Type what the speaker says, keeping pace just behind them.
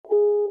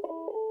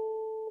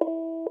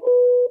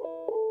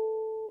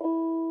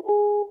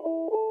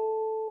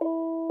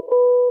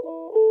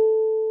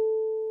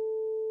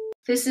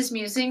This is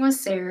Musing with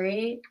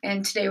Sari,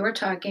 and today we're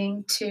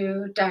talking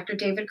to Dr.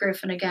 David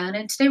Griffin again.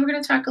 And today we're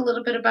going to talk a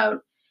little bit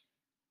about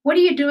what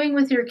are you doing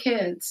with your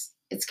kids?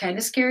 It's kind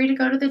of scary to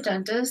go to the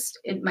dentist.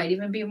 It might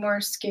even be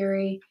more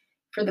scary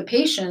for the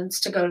patients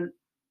to go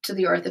to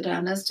the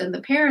orthodontist, and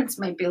the parents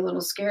might be a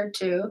little scared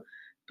too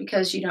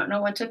because you don't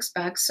know what to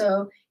expect.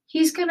 So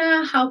he's going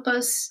to help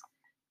us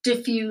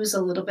diffuse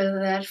a little bit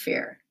of that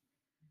fear.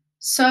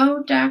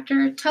 So,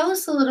 doctor, tell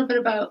us a little bit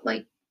about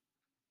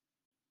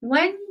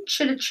when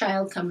should a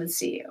child come and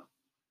see you?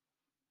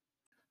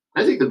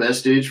 I think the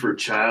best age for a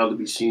child to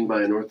be seen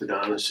by an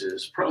orthodontist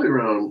is probably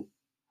around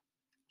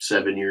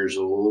 7 years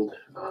old.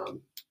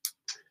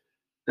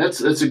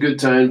 That's a good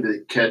time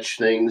to catch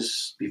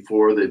things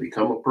before they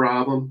become a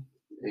problem.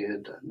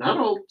 And not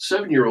all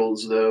 7 year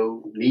olds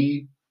though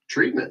need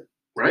treatment,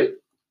 right?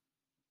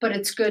 But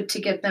it's good to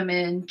get them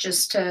in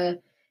just to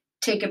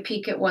take a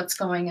peek at what's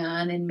going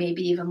on and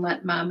maybe even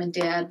let mom and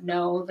dad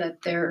know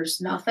that there's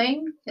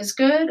nothing is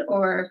good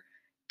or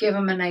give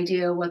them an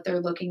idea of what they're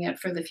looking at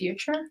for the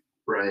future.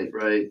 Right,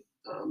 right.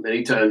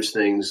 Many times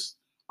things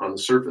on the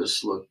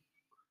surface look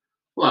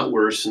a lot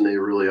worse than they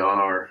really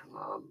are.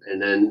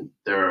 And then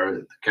there are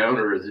the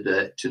counter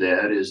to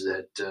that is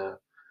that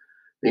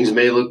things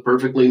may look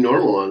perfectly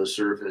normal on the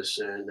surface,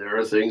 and there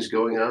are things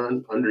going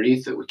on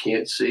underneath that we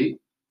can't see.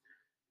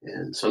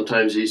 And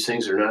sometimes these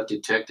things are not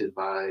detected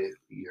by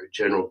your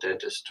general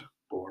dentist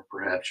or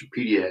perhaps your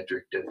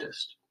pediatric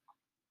dentist.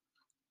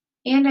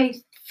 And I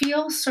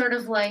feel sort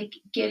of like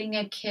getting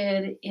a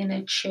kid in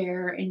a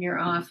chair in your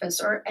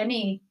office or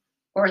any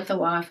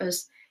ortho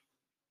office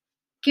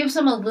gives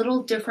them a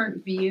little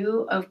different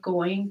view of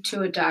going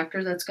to a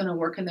doctor that's going to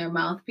work in their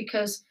mouth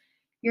because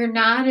you're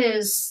not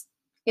as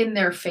in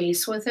their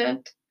face with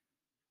it.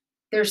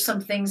 There's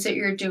some things that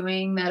you're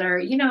doing that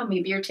are,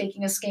 maybe you're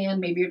taking a scan,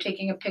 maybe you're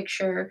taking a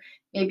picture,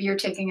 maybe you're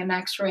taking an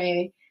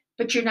x-ray,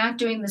 but you're not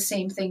doing the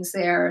same things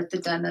there at the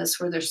dentist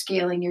where they're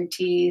scaling your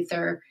teeth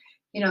or,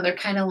 they're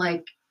kind of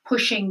like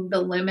pushing the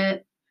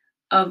limit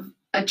of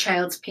a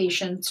child's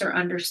patience or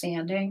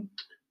understanding.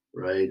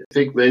 Right. I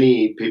think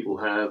many people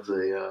have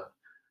the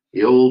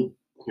old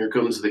here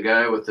comes the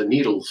guy with the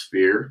needles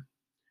fear,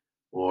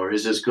 or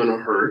is this going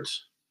to hurt,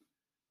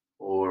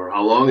 or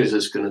how long is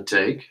this going to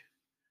take?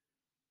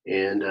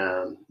 And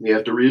we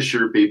have to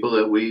reassure people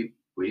that we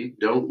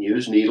don't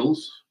use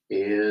needles,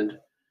 and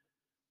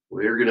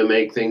we're going to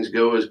make things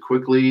go as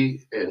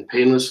quickly and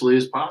painlessly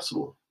as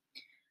possible.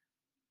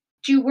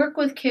 Do you work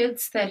with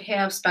kids that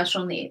have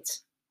special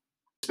needs?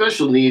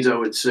 Special needs, I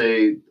would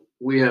say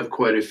we have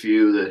quite a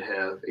few that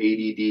have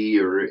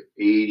ADD or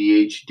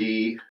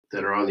ADHD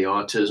that are on the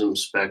autism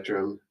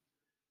spectrum.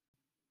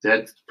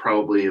 That's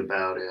probably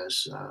about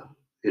as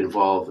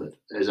involved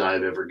as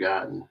I've ever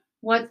gotten.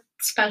 What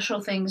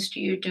special things do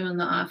you do in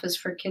the office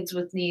for kids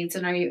with needs?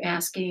 And are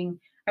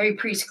you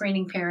pre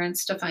screening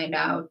parents to find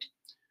out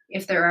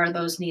if there are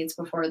those needs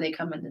before they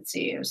come in and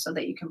see you so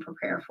that you can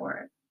prepare for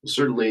it?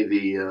 Certainly,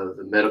 the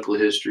medical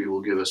history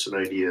will give us an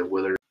idea of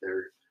whether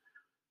they're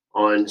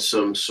on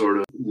some sort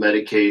of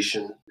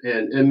medication,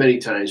 and many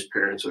times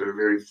parents are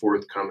very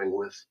forthcoming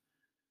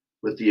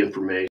with the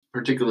information,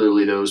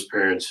 particularly those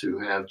parents who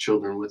have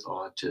children with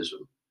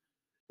autism.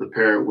 The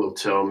parent will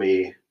tell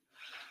me,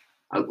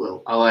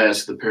 I'll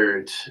ask the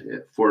parent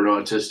for an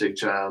autistic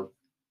child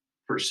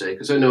per se,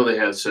 because I know they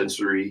have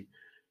sensory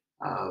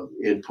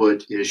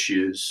input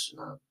issues,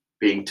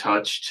 being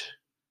touched,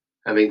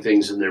 having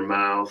things in their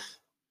mouth,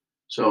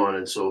 so on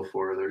and so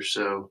forth. Or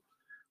so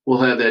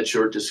we'll have that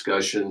short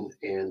discussion,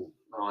 and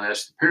I'll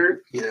ask the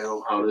parent,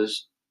 how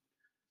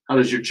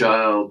does your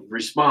child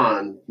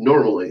respond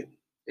normally?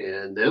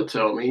 And they'll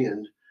tell me,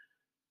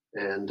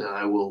 and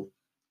I will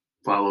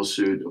follow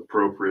suit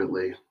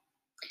appropriately.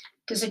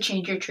 Does it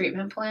change your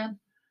treatment plan?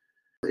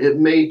 It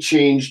may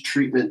change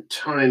treatment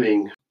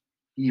timing.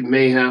 You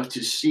may have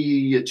to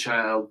see a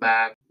child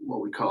back,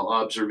 what we call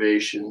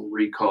observation,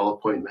 recall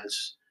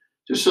appointments,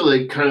 just so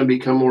they kind of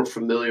become more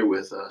familiar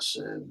with us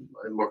and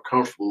more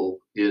comfortable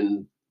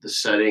in the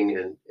setting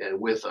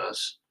and with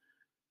us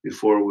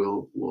before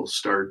we'll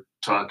start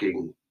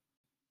talking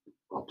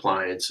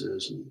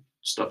appliances and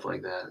stuff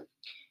like that.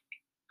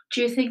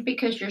 Do you think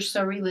because you're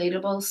so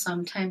relatable,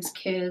 sometimes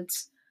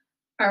kids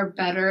are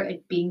better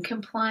at being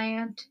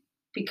compliant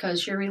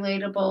because you're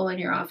relatable and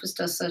your office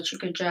does such a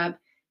good job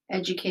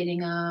educating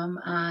them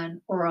on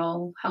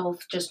oral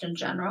health just in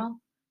general,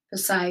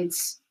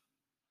 besides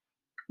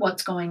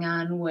what's going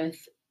on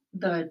with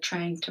the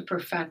trying to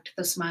perfect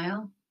the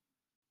smile?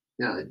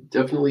 Yeah, I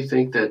definitely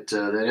think that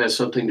that has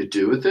something to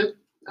do with it.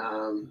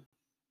 Um,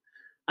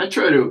 I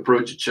try to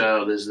approach a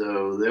child as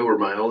though they were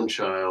my own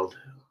child,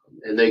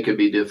 and they could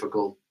be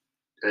difficult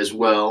as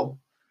well.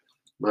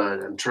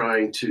 But I'm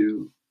trying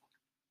to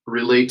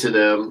relate to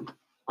them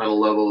on a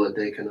level that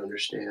they can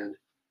understand.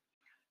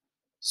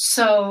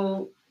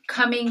 So,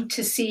 coming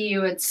to see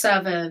you at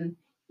 7,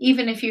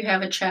 even if you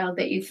have a child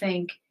that you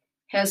think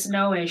has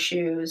no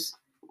issues,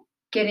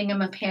 getting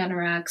them a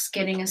Panorex,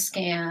 getting a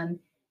scan,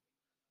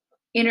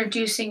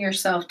 introducing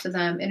yourself to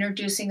them,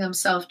 introducing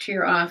themselves to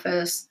your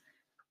office,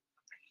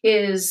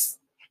 is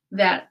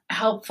that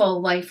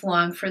helpful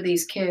lifelong for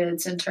these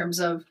kids in terms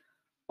of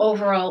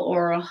overall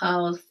oral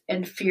health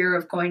and fear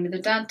of going to the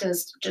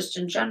dentist just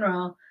in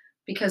general?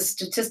 Because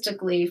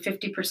statistically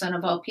 50%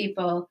 of all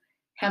people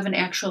have an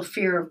actual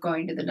fear of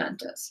going to the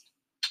dentist.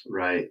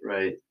 Right,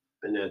 right.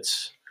 And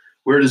it's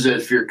where does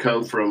that fear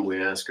come from?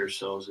 We ask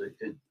ourselves.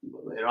 It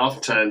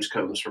oftentimes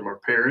comes from our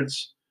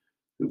parents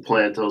who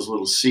plant those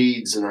little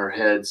seeds in our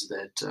heads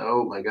that,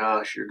 oh my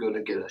gosh, you're going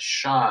to get a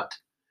shot,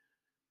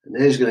 and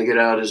then he's going to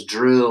get out his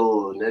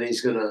drill, and then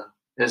it's going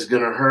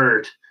to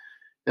hurt.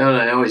 And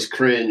I always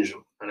cringe,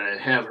 and I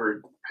have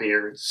heard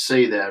parents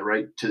say that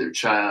right to their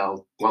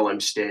child while I'm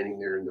standing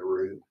there in the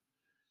room.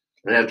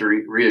 And I have to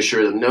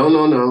reassure them, no,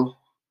 no, no.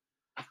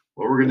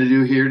 What we're going to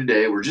do here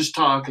today, we're just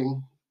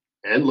talking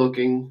and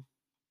looking.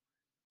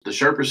 The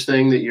sharpest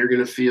thing that you're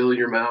going to feel in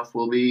your mouth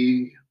will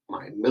be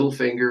my middle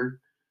finger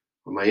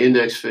or my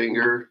index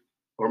finger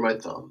or my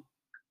thumb.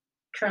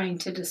 Trying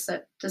to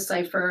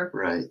decipher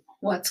Right,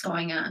 what's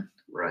going on.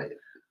 right.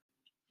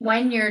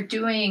 When you're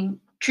doing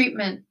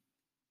treatment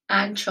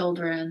on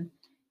children,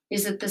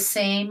 is it the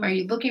same? Are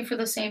you looking for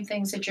the same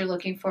things that you're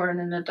looking for in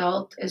an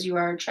adult as you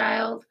are a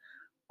child?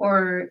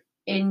 Or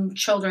in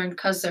children,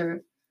 because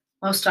they're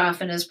most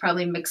often is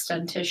probably mixed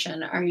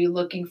dentition, are you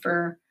looking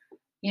for,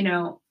 you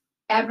know,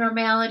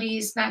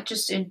 abnormalities, not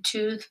just in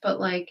tooth, but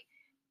like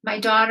my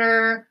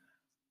daughter,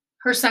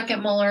 her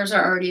second molars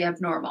are already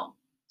abnormal.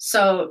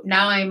 So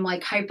now I'm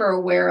like hyper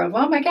aware of,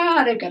 oh my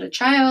God, I've got a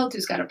child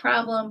who's got a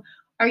problem.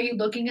 Are you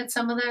looking at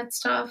some of that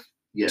stuff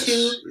Yes,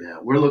 too? yeah.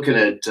 We're looking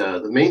at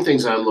the main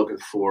things I'm looking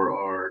for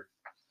are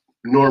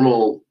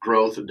normal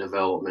growth and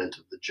development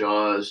of the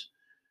jaws,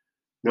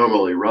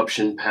 normal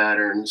eruption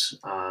patterns.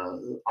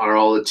 Are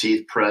all the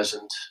teeth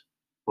present,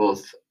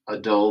 both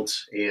adult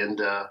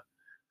and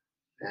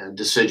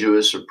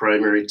deciduous or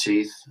primary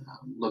teeth?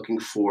 Looking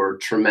for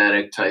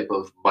traumatic type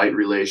of bite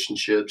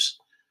relationships,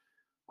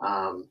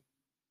 um,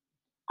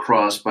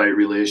 cross bite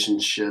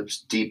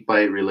relationships, deep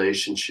bite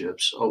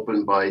relationships,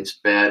 open bites,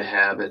 bad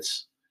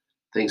habits,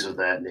 things of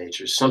that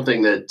nature.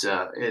 Something that,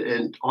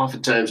 and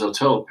oftentimes I'll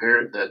tell a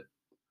parent that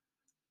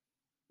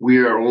we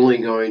are only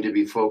going to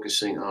be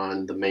focusing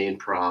on the main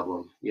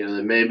problem. There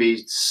may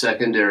be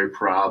secondary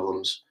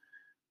problems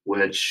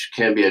which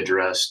can be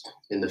addressed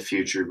in the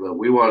future, but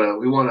we want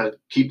to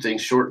keep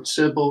things short and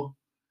simple.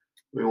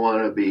 We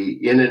want to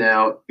be in and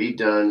out, be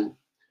done,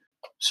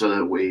 so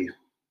that we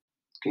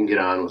can get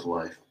on with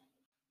life.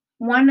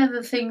 One of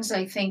the things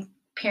I think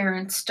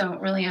parents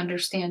don't really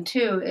understand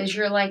too is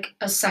you're like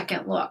a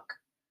second look.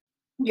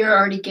 You're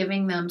already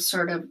giving them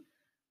sort of,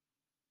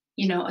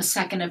 a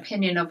second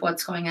opinion of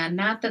what's going on.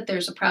 Not that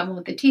there's a problem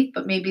with the teeth,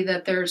 but maybe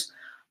that there's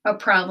a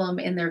problem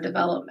in their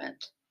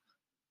development.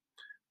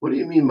 What do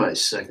you mean by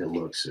second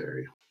look,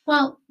 Sari?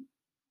 Well,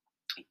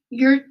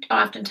 you're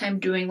oftentimes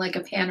doing like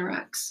a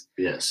Panorex.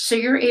 Yes. So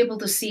you're able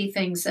to see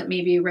things that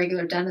maybe a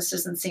regular dentist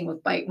isn't seeing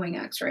with bite wing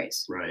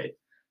x-rays. Right.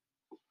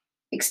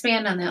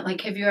 Expand on that.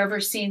 Like, have you ever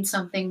seen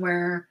something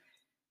where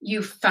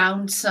you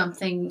found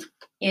something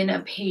in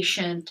a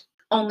patient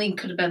only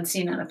could have been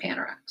seen on a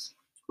Panorex?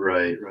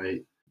 Right,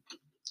 right.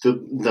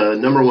 The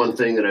number one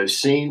thing that I've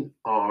seen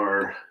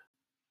are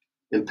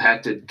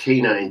impacted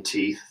canine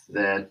teeth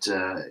that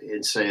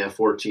in say a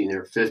 14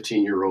 or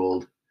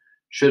 15-year-old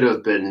should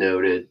have been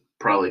noted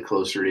probably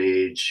closer to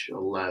age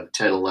 11,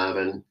 10,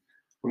 11,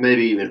 or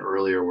maybe even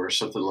earlier, where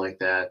something like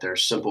that. There are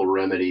simple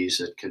remedies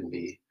that can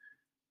be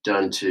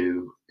done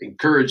to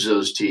encourage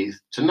those teeth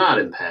to not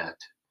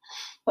impact.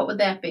 What would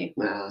that be?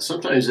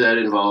 Sometimes that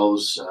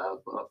involves a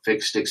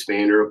fixed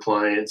expander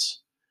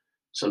appliance.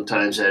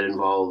 Sometimes that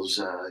involves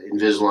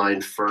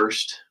Invisalign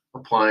First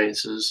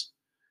appliances.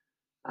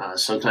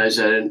 Sometimes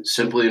that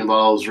simply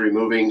involves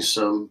removing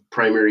some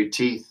primary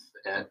teeth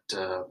at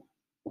a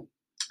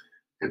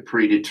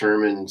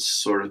predetermined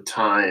sort of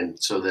time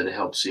so that it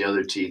helps the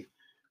other teeth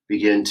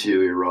begin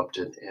to erupt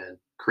and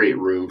create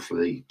room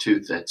for the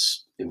tooth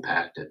that's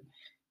impacted.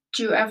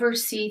 Do you ever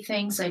see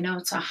things? I know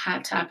it's a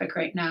hot topic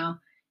right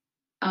now,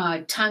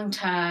 tongue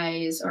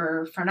ties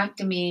or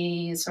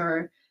frenectomies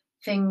or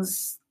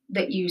things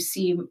that you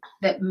see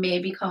that may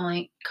be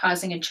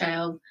causing a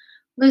child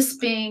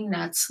lisping,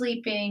 not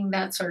sleeping,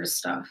 that sort of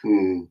stuff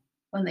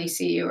when they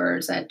see you, or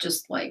is that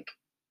just like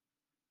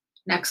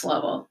next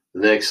level?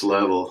 Next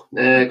level.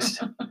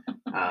 Next.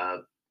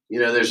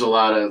 There's a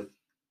lot of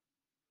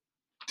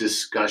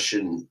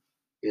discussion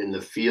in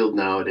the field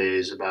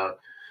nowadays about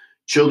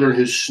children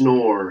who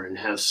snore and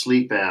have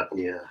sleep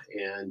apnea,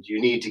 and you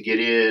need to get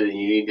in and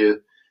you need to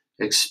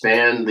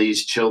expand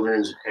these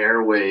children's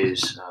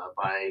airways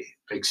by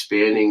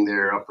expanding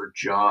their upper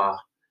jaw.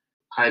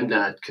 I'm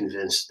not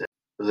convinced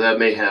that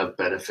may have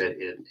benefit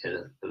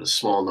in a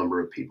small number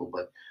of people,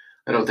 but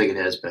I don't think it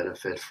has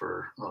benefit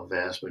for a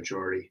vast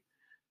majority.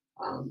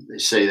 They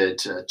say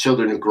that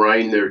children who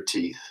grind their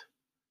teeth,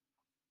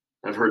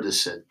 I've heard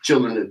this said,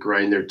 children that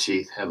grind their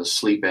teeth have a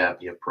sleep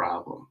apnea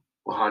problem.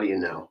 Well, how do you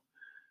know?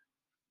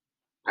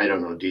 I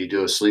don't know. Do you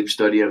do a sleep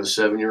study on a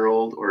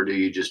 7-year-old, or do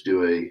you just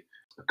do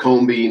a a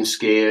cone beam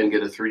scan,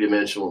 get a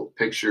three-dimensional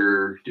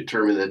picture,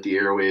 determine that the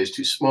airway is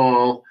too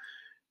small,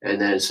 and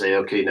then say,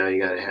 okay, now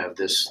you got to have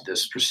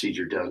this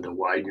procedure done to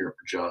widen your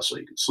upper jaw so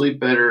you can sleep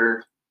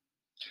better.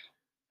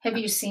 Have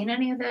you seen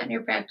any of that in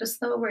your practice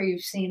though, where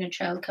you've seen a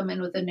child come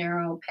in with a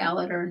narrow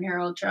palate or a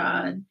narrow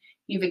jaw and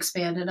you've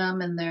expanded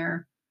them and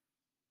their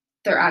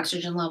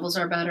oxygen levels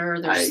are better,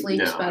 their I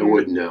sleep's no, I better?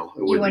 wouldn't know. I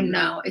You wouldn't wouldn't know.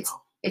 know. No.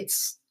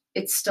 It's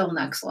still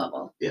next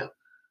level. Yeah.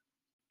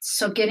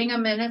 So getting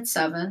them in at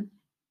 7,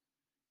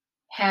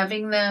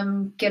 having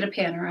them get a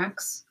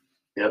Panorex,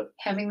 Yep.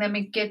 having them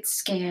get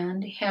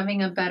scanned,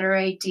 having a better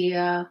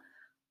idea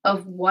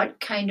of what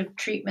kind of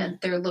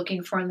treatment they're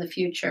looking for in the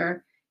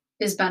future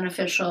is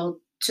beneficial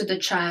to the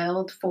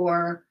child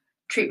for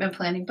treatment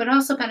planning, but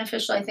also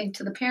beneficial, I think,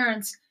 to the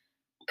parents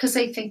because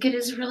I think it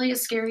is really a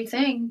scary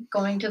thing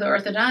going to the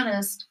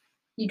orthodontist.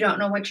 You don't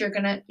know what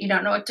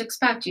to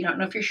expect. You don't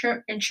know if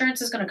your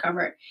insurance is going to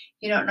cover it.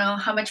 You don't know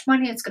how much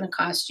money it's going to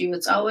cost you.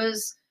 It's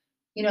always,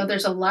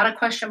 there's a lot of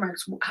question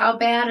marks. How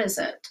bad is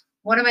it?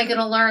 What am I going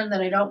to learn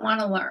that I don't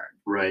want to learn?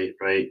 Right.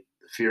 Right.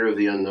 The fear of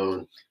the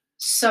unknown.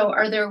 So,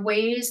 are there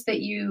ways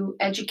that you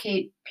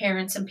educate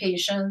parents and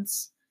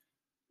patients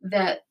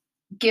that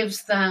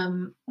gives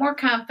them more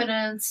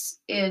confidence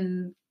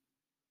in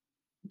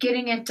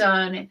getting it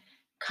done,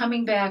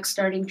 coming back,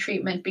 starting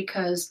treatment?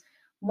 Because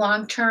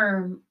long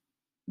term,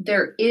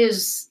 there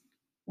is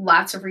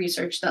lots of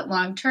research that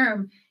long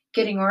term,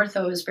 getting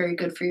ortho is very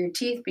good for your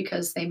teeth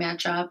because they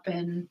match up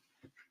and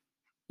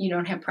you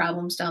don't have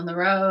problems down the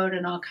road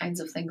and all kinds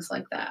of things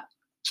like that.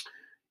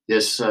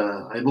 Yes,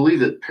 I believe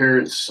that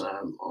parents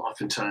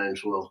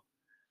oftentimes will.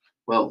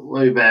 Well,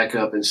 let me back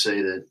up and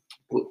say that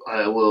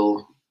I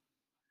will.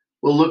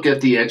 We'll look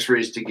at the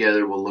X-rays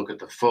together. We'll look at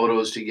the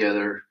photos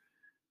together.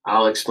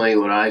 I'll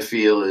explain what I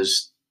feel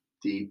is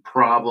the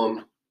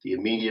problem, the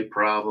immediate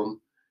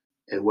problem,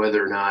 and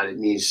whether or not it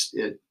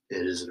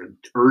is an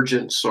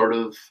urgent sort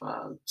of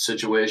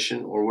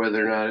situation, or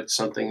whether or not it's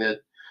something that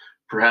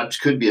perhaps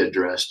could be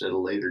addressed at a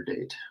later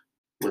date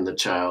when the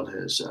child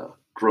has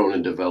grown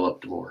and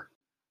developed more.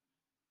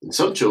 And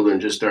some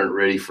children just aren't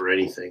ready for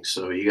anything,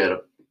 so you got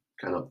to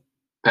kind of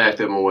pack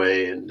them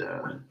away and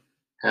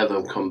have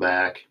them come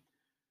back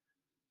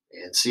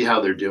and see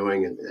how they're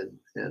doing,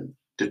 and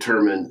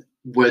determine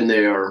when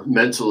they are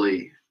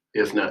mentally,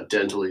 if not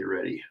dentally,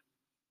 ready.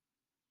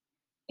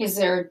 Is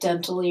there a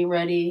dentally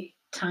ready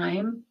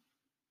time,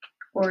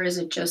 or is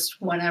it just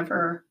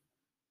whenever?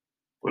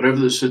 Whatever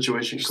the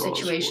situation Each calls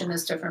situation for.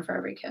 is different for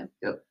every kid.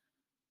 Yep.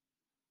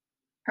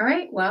 All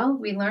right. Well,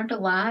 we learned a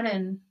lot,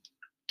 and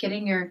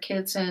getting your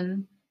kids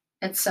in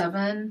at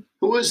 7.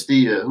 Who is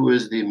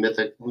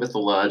the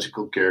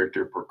mythological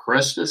character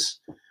Procrustes?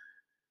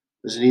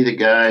 Isn't he the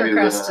guy who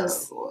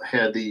Procrustes.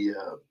 had the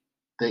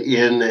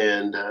inn,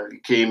 and you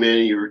came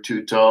in, you were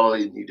too tall,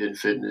 and you didn't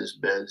fit in his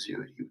bed, so he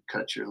would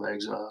cut your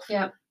legs off,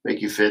 Yep.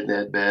 make you fit in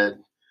that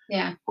bed.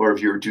 Yeah. Or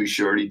if you were too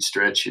short, he'd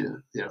stretch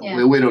you. Yeah.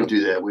 We don't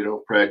do that. We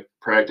don't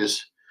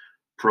practice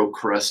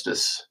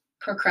Procrustes.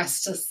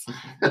 Procrustes.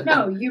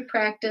 No, you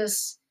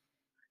practice,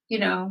 you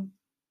know,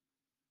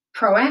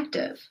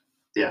 proactive.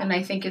 Yeah. And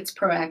I think it's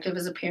proactive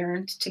as a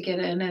parent to get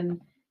in and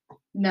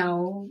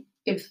know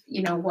if,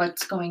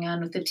 what's going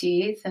on with the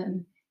teeth.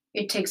 And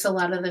it takes a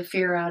lot of the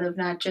fear out of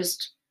not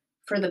just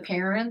for the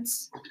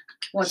parents,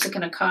 what's it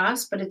going to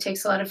cost, but it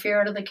takes a lot of fear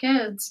out of the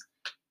kids.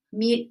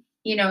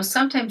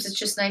 Sometimes it's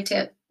just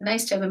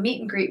nice to have a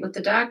meet and greet with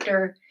the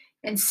doctor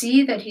and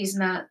see that he's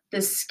not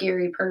this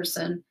scary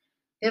person.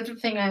 The other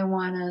thing I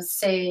want to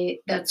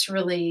say that's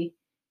really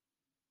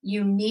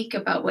unique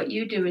about what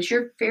you do is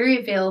you're very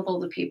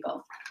available to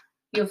people.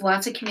 You have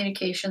lots of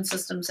communication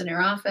systems in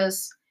your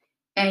office,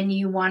 and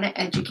you want to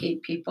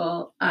educate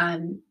people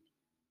on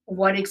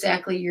what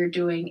exactly you're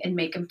doing and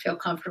make them feel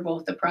comfortable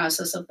with the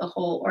process of the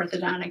whole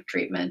orthodontic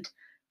treatment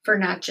for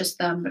not just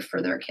them, but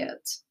for their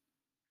kids.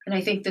 And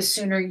I think the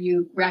sooner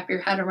you wrap your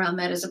head around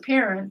that as a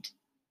parent,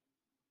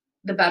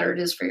 the better it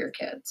is for your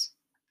kids.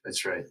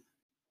 That's right.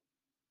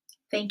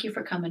 Thank you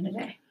for coming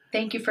today.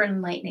 Thank you for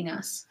enlightening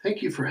us.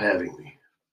 Thank you for having me.